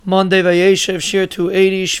Monday Vayeshev, Shir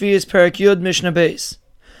 280, Shvius Perek Yud, Mishnah Beis.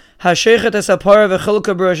 Hashechet es apara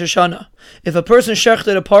v'chilka b'Rosh Hashanah. If a person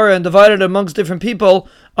shechted a parah and divided it amongst different people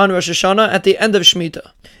on Rosh Hashanah at the end of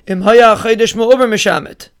Shemitah. Im haya chaydesh me'ober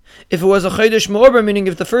mishamet. If it was a chaydesh me'ober, meaning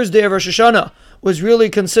if the first day of Rosh Hashanah was really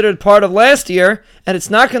considered part of last year, and it's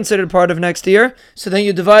not considered part of next year, so then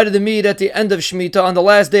you divided the meat at the end of Shemitah on the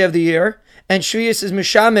last day of the year, and Shvius is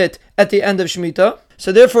mishamet at the end of Shemitah,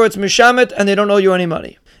 so therefore it's mishamet and they don't owe you any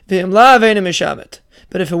money. V'im la aveinu mishamet.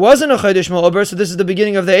 But if it wasn't a Chodesh Me'ober, so this is the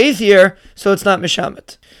beginning of the 8th year, so it's not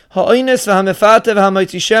mishamet. Ha'oines v'hamefata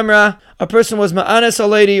v'hamoitzi shemra. A person was ma'anes a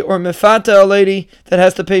lady or mefata a lady that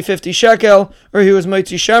has to pay 50 shekel, or he was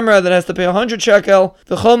moitzi shemra that has to pay 100 shekel.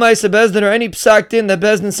 V'chol ma'aseh bezdin, or any psak din that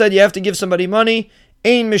bezdin said you have to give somebody money,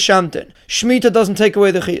 ein mishamtin. Shemitah doesn't take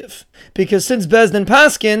away the chiyuv. Because since bezdin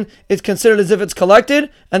paskin, it's considered as if it's collected,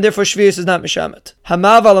 and therefore shvius is not mishamet.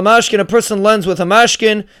 Hamav al mashkin, a person lends with a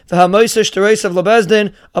mashkin. V'hamoiseh shtareis of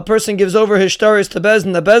lebezdin, a person gives over his shtareis to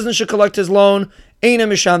bezdin. The bezdin should collect his loan. Ein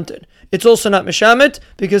mishamtin. It's also not mishamet,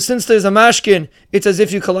 because since there's a mashkin, it's as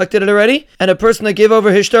if you collected it already. And a person that gave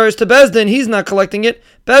over his shtareis to bezdin, he's not collecting it.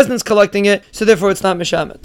 Bezdin's collecting it, so therefore it's not mishamet.